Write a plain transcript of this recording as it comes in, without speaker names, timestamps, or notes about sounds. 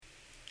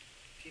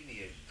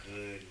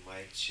Good,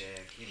 mic check.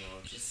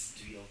 Just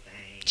do your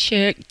thing.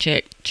 Check,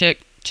 check, check,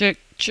 check,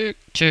 check,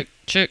 check,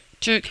 check,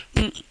 check.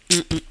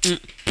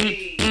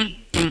 Hey.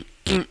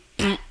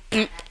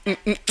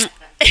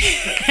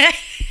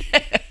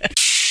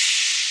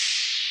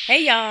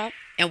 Hey, y'all,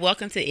 and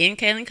welcome to In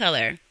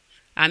Color.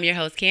 I'm your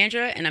host,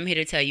 Kendra, and I'm here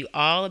to tell you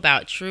all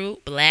about true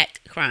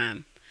black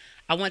crime.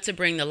 I want to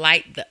bring to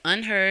light the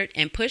unheard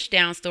and pushed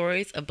down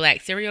stories of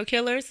black serial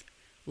killers,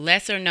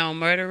 lesser known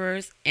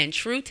murderers, and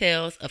true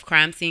tales of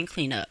crime scene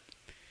cleanup.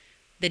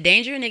 The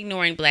danger in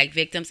ignoring black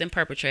victims and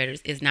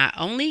perpetrators is not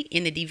only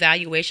in the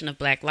devaluation of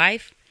black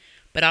life,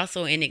 but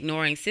also in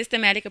ignoring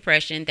systematic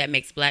oppression that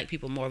makes black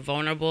people more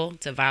vulnerable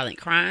to violent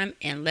crime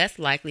and less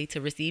likely to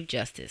receive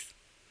justice.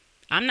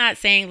 I'm not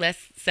saying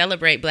let's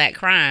celebrate black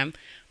crime,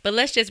 but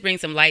let's just bring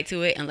some light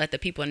to it and let the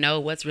people know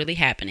what's really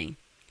happening.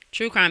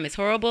 True crime is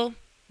horrible.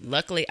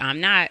 Luckily, I'm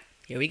not.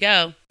 Here we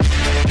go.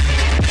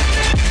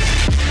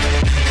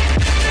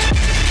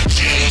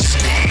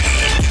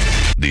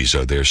 These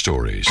are their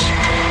stories.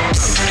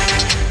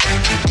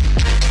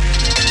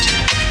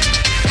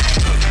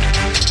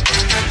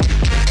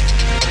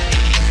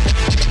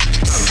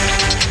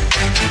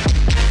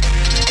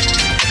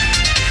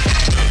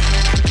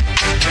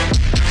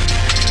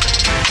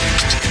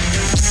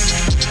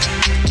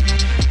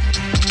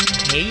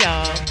 Hey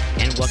y'all,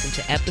 and welcome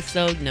to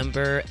episode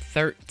number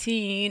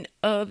 13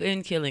 of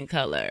In Killing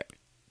Color.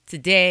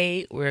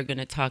 Today, we're going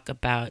to talk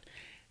about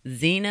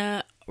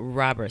Zina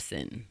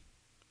Roberson.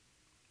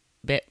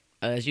 Bet,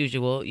 as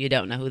usual, you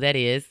don't know who that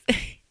is.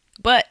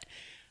 But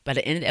by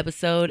the end of the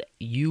episode,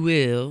 you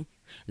will.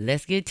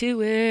 Let's get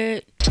to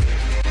it.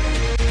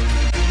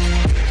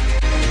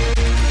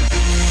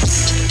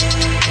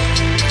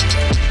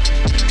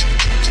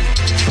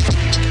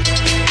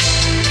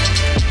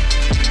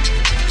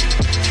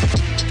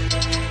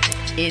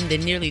 In the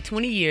nearly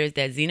 20 years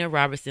that Zina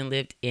Roberson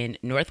lived in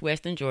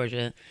northwestern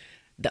Georgia,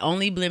 the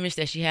only blemish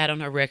that she had on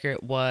her record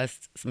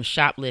was some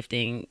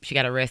shoplifting. She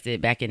got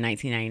arrested back in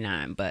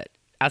 1999, but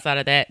outside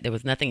of that, there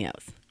was nothing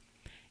else.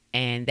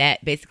 And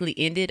that basically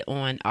ended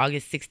on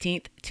August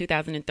 16th,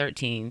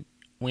 2013,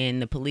 when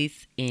the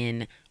police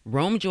in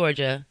Rome,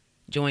 Georgia,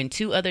 joined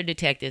two other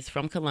detectives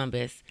from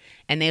Columbus,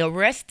 and they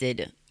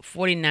arrested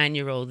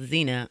 49-year-old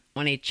Zina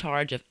on a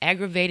charge of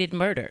aggravated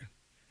murder.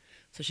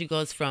 So she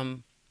goes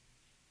from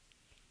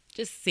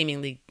just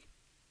seemingly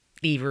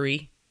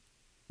thievery,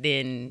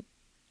 then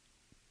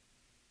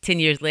 10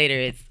 years later,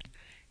 it's,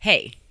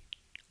 hey,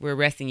 we're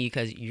arresting you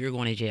because you're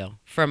going to jail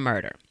for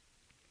murder.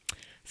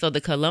 So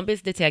the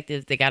Columbus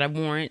detectives, they got a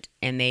warrant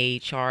and they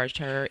charged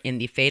her in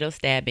the fatal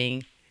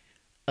stabbing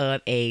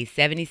of a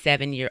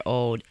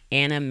 77-year-old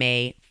Anna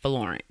Mae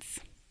Florence.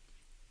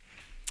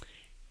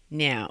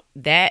 Now,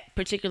 that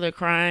particular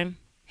crime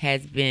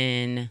has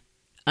been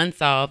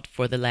unsolved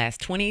for the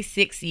last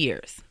 26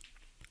 years.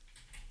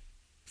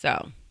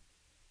 So,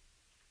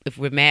 if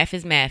we're math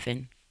is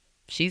mathing,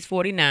 she's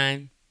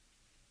 49,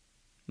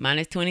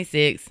 minus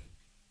 26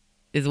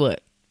 is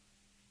what?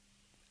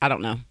 I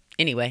don't know.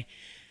 Anyway,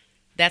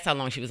 that's how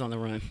long she was on the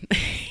run.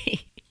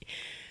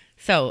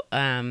 So,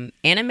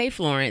 Anna Mae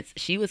Florence,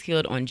 she was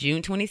killed on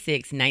June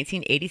 26,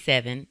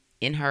 1987,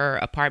 in her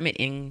apartment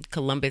in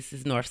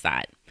Columbus's north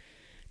side.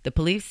 The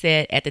police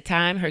said at the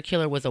time her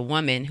killer was a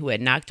woman who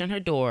had knocked on her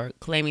door,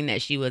 claiming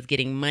that she was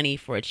getting money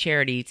for a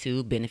charity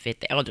to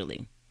benefit the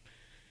elderly.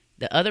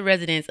 The other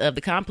residents of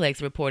the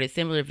complex reported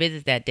similar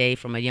visits that day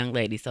from a young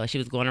lady. So she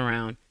was going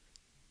around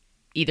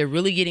either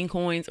really getting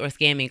coins or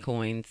scamming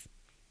coins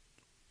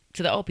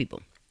to the old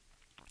people.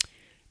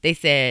 They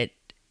said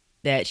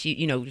that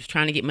she, was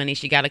trying to get money.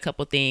 She got a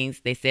couple things.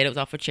 They said it was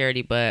all for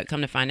charity, but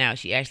come to find out,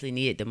 she actually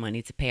needed the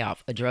money to pay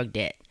off a drug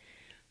debt.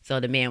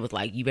 So the man was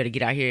like, you better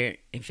get out here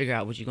and figure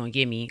out what you're going to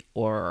give me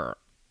or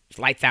it's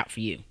lights out for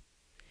you.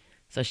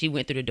 So she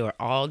went through the door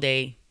all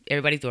day,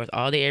 everybody's doors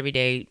all day, every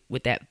day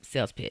with that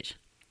sales pitch.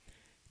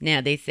 Now,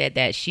 they said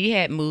that she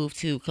had moved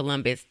to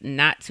Columbus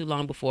not too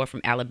long before from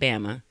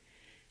Alabama,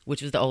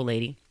 which was the old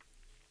lady.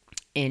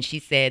 And she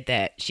said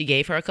that she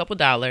gave her a couple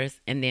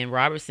dollars, and then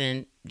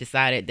Roberson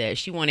decided that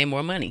she wanted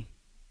more money.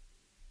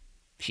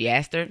 She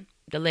asked her.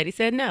 The lady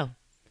said no.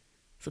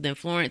 So then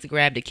Florence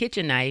grabbed a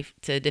kitchen knife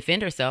to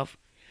defend herself.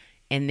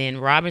 And then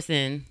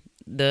Roberson,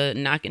 the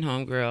knocking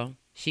home girl,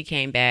 she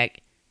came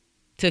back,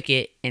 took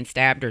it, and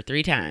stabbed her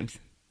 3 times.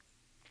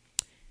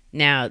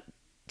 Now,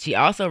 she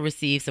also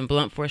received some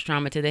blunt force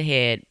trauma to the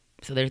head,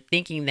 so they're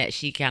thinking that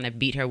she kind of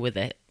beat her with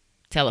a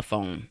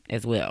telephone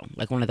as well,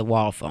 like one of the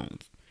wall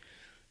phones.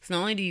 So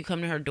not only do you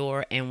come to her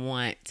door and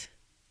want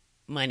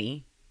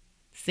money,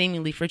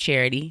 seemingly for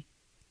charity,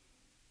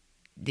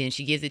 then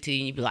she gives it to you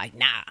and you be like,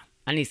 nah,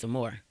 I need some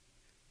more.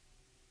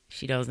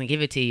 She doesn't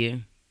give it to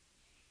you.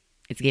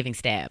 It's giving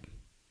stab.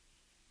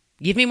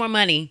 Give me more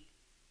money.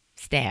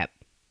 Stab.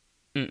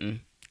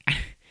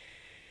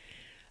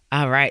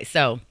 All right,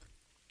 so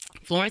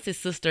Florence's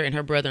sister and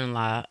her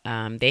brother-in-law,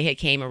 they had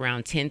came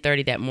around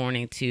 10:30 that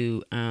morning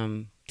to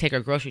take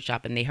her grocery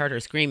shop, and they heard her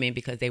screaming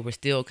because they were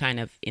still kind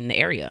of in the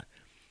area.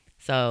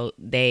 So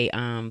they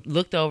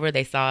looked over,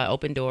 they saw an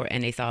open door,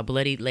 and they saw a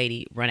bloody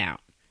lady run out.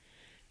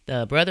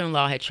 The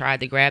brother-in-law had tried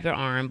to grab her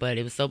arm, but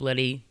it was so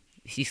bloody,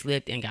 she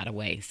slipped and got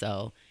away.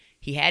 So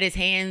he had his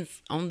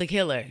hands on the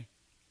killer,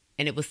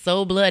 and it was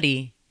so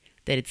bloody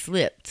that it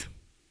slipped.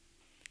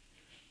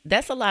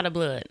 That's a lot of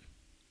blood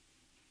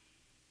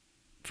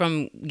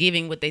from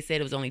giving what they said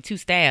it was only 2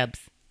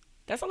 stabs.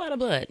 That's a lot of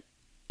blood.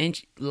 And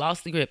she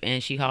lost the grip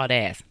and she hauled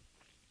ass.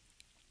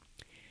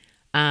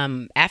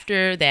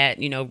 After that,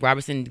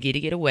 Roberson did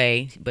get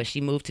away, but she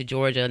moved to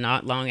Georgia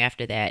not long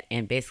after that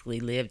and basically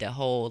lived a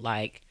whole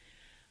like,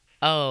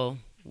 oh,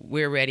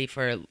 we're ready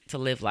to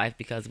live life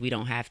because we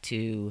don't have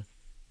to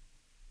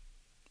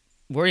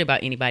worry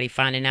about anybody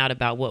finding out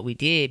about what we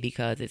did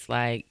because it's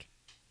like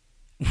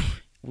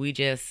we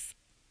just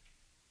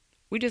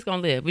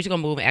gonna live. We just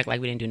gonna move and act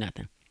like we didn't do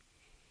nothing.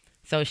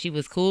 So she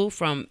was cool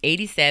from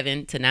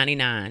 87 to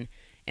 99,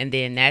 and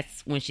then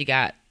that's when she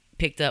got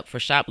picked up for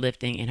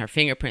shoplifting and her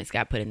fingerprints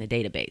got put in the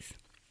database.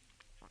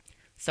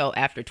 So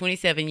after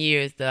 27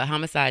 years, the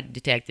homicide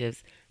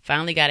detectives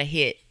finally got a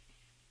hit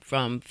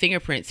from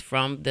fingerprints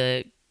from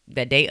that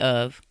day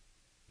of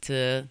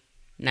to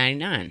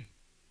 99.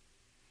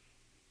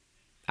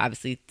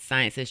 Obviously,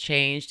 science has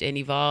changed and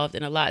evolved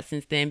and a lot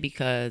since then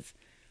because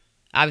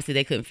obviously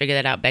they couldn't figure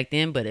that out back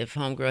then, but if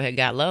homegirl had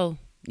got low,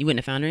 you wouldn't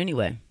have found her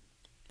anyway,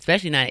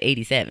 especially not at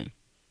 87.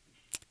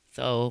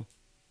 So,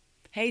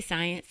 hey,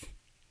 science,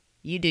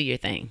 you do your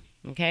thing,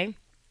 okay?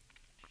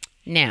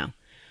 Now,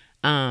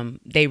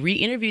 they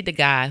re-interviewed the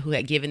guy who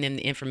had given them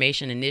the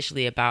information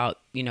initially about,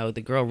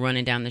 the girl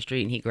running down the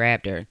street and he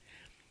grabbed her.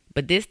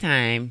 But this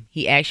time,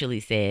 he actually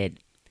said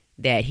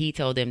that he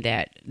told them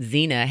that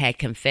Zina had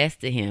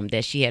confessed to him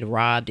that she had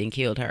robbed and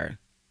killed her.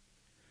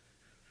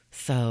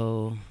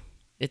 So,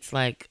 it's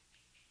like,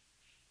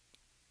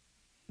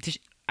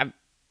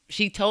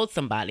 she told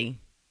somebody,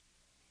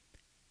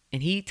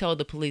 and he told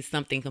the police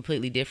something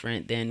completely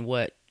different than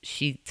what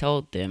she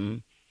told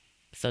them,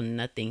 so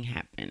nothing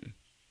happened.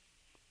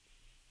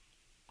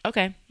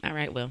 Okay, all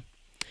right, well.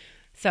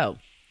 So,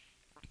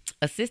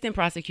 Assistant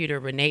Prosecutor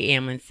Renee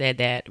Amlin said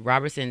that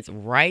Roberson's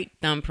right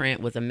thumbprint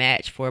was a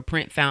match for a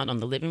print found on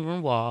the living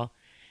room wall,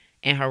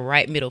 and her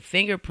right middle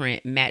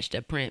fingerprint matched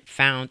a print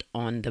found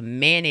on the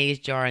mayonnaise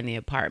jar in the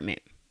apartment.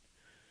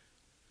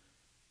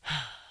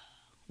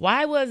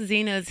 Why was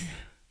Zina's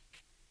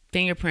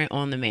fingerprint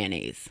on the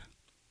mayonnaise?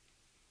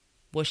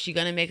 Was she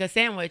going to make a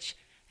sandwich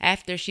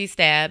after she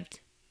stabbed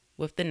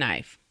with the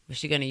knife? Was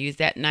she going to use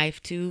that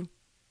knife to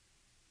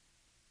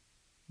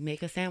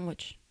make a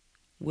sandwich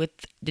with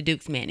the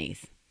Duke's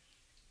mayonnaise?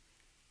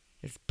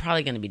 It's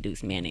probably going to be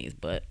Duke's mayonnaise,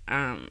 but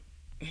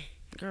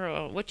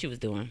girl, what she was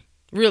doing?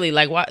 Really,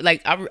 like why?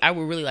 Like I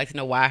would really like to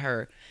know why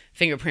her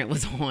fingerprint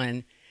was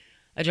on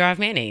a jar of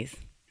mayonnaise.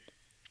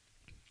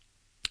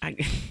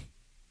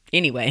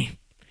 Anyway,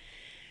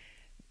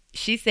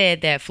 she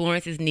said that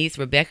Florence's niece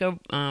Rebecca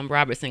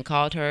Roberson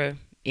called her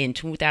in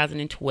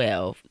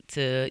 2012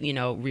 to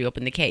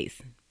reopen the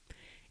case,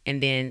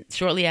 and then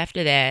shortly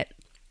after that,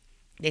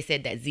 they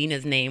said that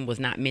Zina's name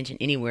was not mentioned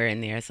anywhere in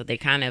there, so they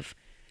kind of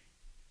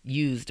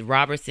used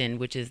Roberson,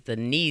 which is the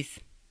niece,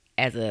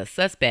 as a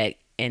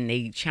suspect, and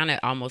they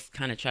almost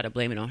try to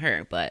blame it on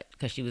her, but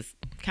because she was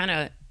kind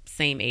of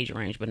same age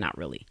range, but not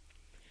really.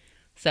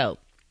 So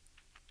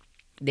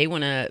they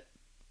want to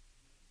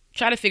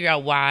try to figure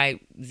out why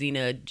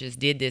Zina just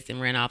did this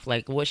and ran off,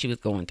 like what she was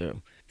going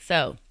through.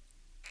 So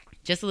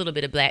just a little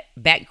bit of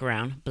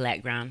background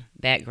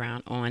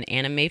on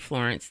Anna Mae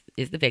Florence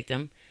is the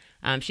victim.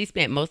 She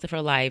spent most of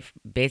her life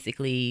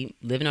basically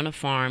living on a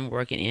farm,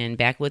 working in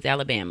backwoods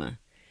Alabama.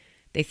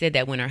 They said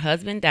that when her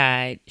husband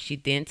died, she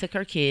then took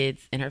her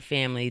kids and her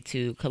family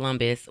to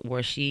Columbus,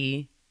 where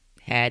she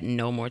had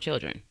no more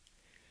children.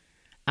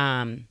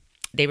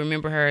 They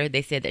remember her.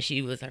 They said that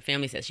her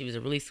family said she was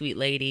a really sweet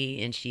lady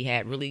and she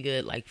had really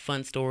good, like,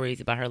 fun stories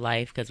about her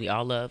life, because we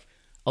all love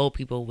old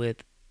people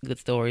with good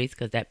stories,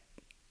 because that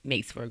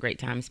makes for a great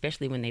time,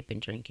 especially when they've been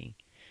drinking.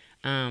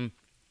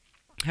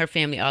 Her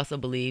family also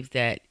believes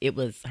that it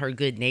was her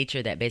good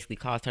nature that basically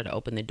caused her to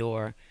open the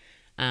door,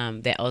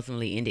 that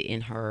ultimately ended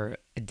in her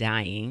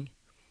dying.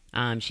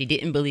 She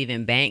didn't believe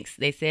in banks,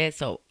 they said,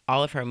 so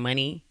all of her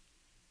money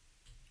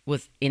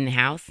was in the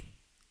house.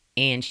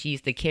 And she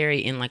used to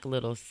carry in like a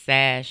little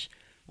sash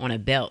on a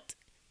belt.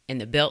 And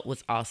the belt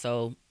was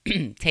also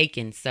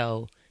taken.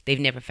 So they've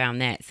never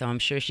found that. So I'm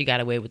sure she got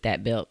away with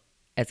that belt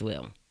as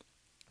well.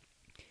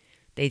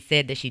 They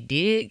said that she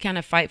did kind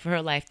of fight for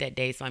her life that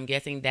day. So I'm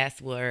guessing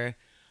that's where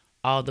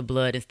all the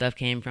blood and stuff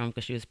came from.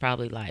 Because she was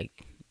probably like,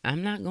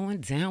 I'm not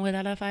going down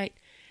without a fight.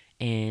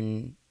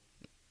 And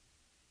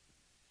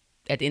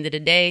at the end of the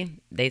day,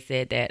 they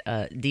said that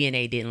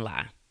DNA didn't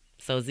lie.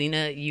 So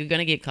Zina, you're going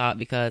to get caught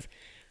because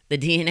the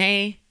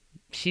DNA,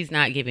 it's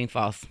not giving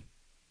false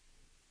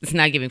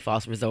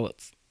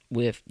results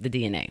with the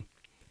DNA.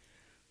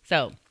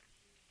 So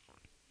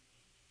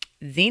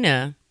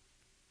Zina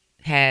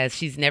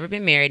she's never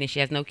been married and she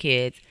has no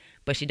kids,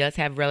 but she does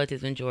have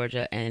relatives in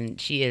Georgia,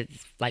 and she is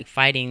like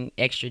fighting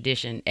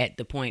extradition at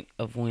the point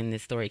of when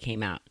this story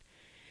came out.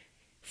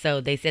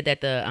 So they said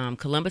that the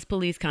Columbus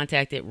police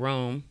contacted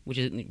Rome, which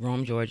is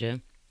Rome,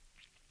 Georgia,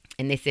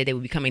 and they said they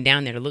would be coming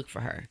down there to look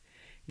for her.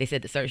 They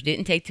said the search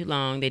didn't take too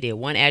long. They did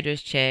one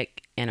address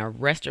check and a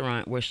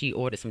restaurant where she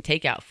ordered some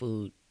takeout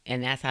food,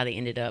 and that's how they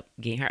ended up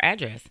getting her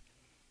address.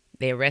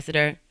 They arrested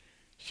her.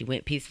 She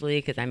went peacefully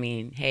because, I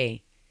mean,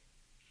 hey,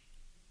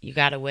 you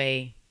got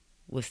away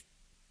with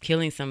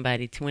killing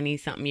somebody 20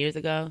 something years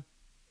ago.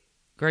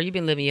 Girl, you've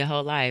been living your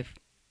whole life.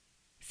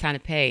 It's time to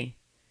pay.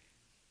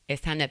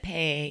 It's time to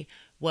pay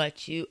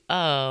what you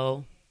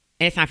owe.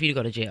 And it's time for you to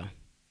go to jail.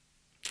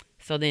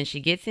 So then she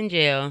gets in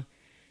jail,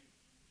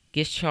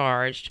 gets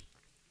charged,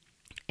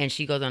 and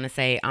she goes on to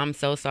say, I'm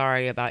so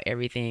sorry about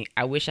everything.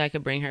 I wish I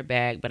could bring her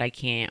back, but I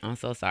can't. I'm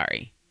so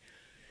sorry.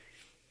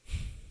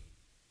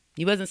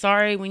 You wasn't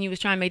sorry when you was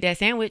trying to make that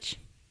sandwich.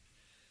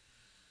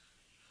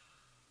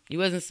 You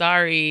wasn't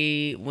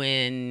sorry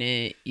when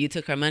you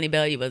took her money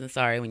belt. You wasn't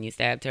sorry when you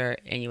stabbed her.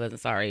 And you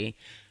wasn't sorry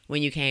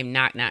when you came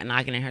knocking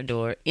at her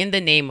door in the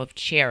name of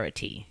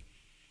charity.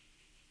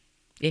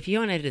 If you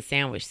wanted a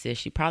sandwich, sis,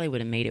 she probably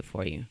would have made it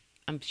for you.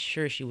 I'm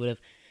sure she would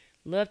have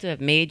loved to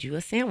have made you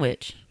a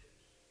sandwich.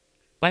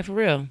 Like, for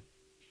real.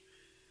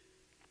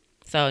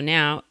 So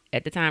now,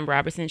 at the time,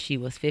 Roberson, she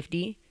was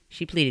 50.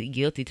 She pleaded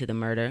guilty to the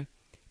murder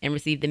and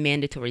received a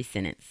mandatory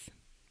sentence,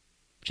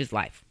 which is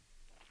life.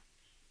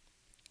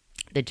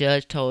 The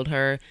judge told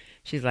her,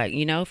 she's like,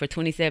 for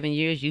 27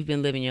 years, you've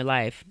been living your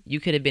life. You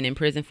could have been in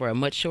prison for a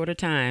much shorter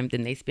time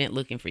than they spent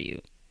looking for you.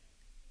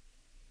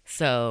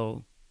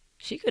 So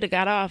she could have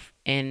got off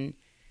and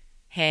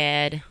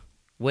had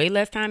way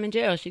less time in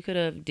jail. She could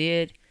have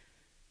did,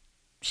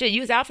 shit,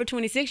 you was out for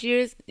 26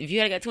 years. If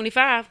you had got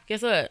 25,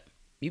 guess what?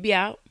 You be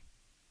out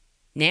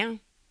now.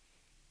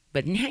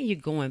 But now you're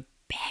going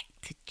back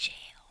to jail.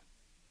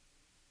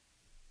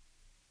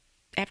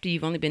 After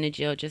you've only been in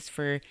jail just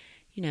for,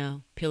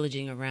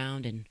 pillaging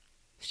around and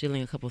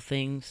stealing a couple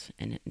things.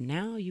 And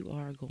now you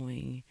are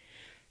going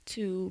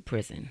to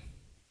prison.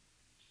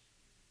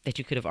 That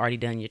you could have already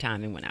done your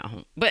time and went out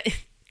home. But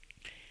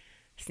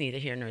it's neither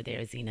here nor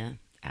there, Zina.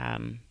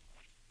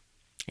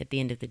 At the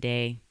end of the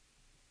day,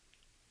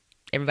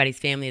 everybody's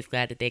family is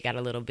glad that they got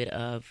a little bit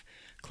of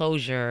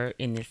closure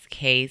in this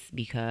case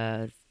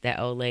because that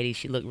old lady,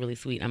 she looked really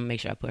sweet. I'm going to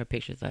make sure I put her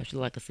pictures up. She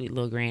looked like a sweet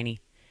little granny.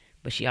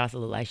 But she also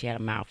looked like she had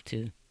a mouth,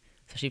 too.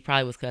 So she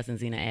probably was cussing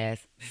Zina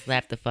ass,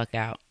 slapped the fuck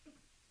out.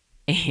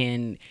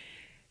 And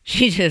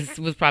she just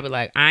was probably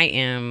like, I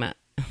am,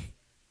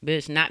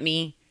 bitch, not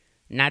me,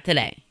 not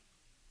today.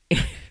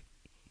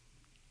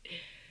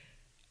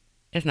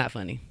 It's not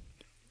funny.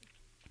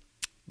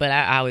 But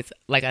I always,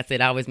 like I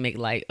said, I always make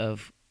light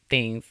of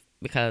things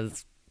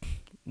because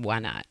why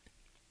not?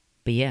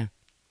 But yeah.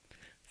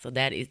 So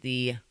that is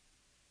the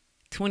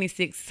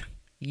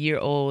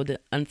 26-year-old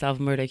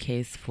unsolved murder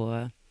case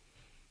for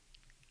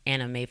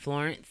Anna Mae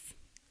Florence.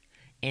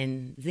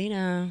 And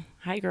Zina,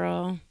 hi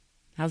girl.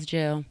 How's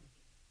jail?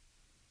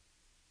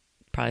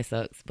 Probably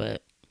sucks,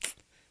 but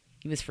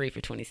you was free for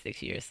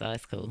 26 years, so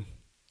that's cool.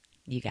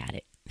 You got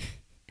it.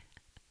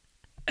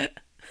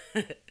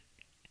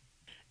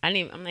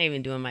 I'm not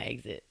even doing my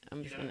exit.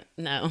 I'm just gonna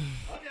no.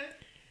 Okay.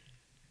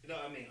 No,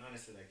 I mean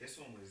honestly, like this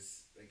one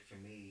was like for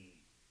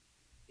me,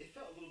 it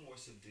felt a little more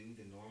subdued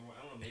than normal.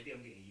 I don't know, maybe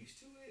I'm getting used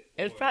to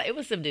it. It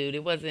was subdued.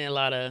 It wasn't a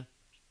lot of.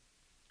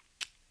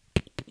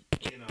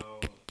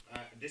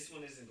 This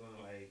one isn't going to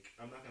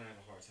I'm not going to have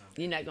a hard time.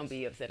 You're not going to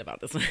be upset about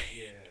this one.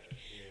 Yeah.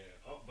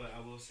 Oh, but I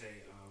will say,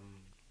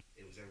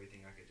 it was everything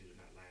I could do to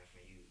not laugh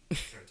when you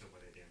started talking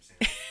about that damn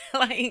sandwich.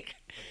 Like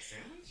a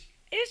sandwich?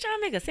 You was trying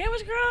to make a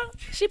sandwich, girl?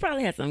 She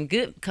probably had some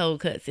good cold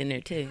cuts in there,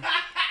 too.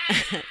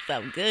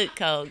 Some good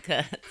cold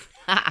cuts.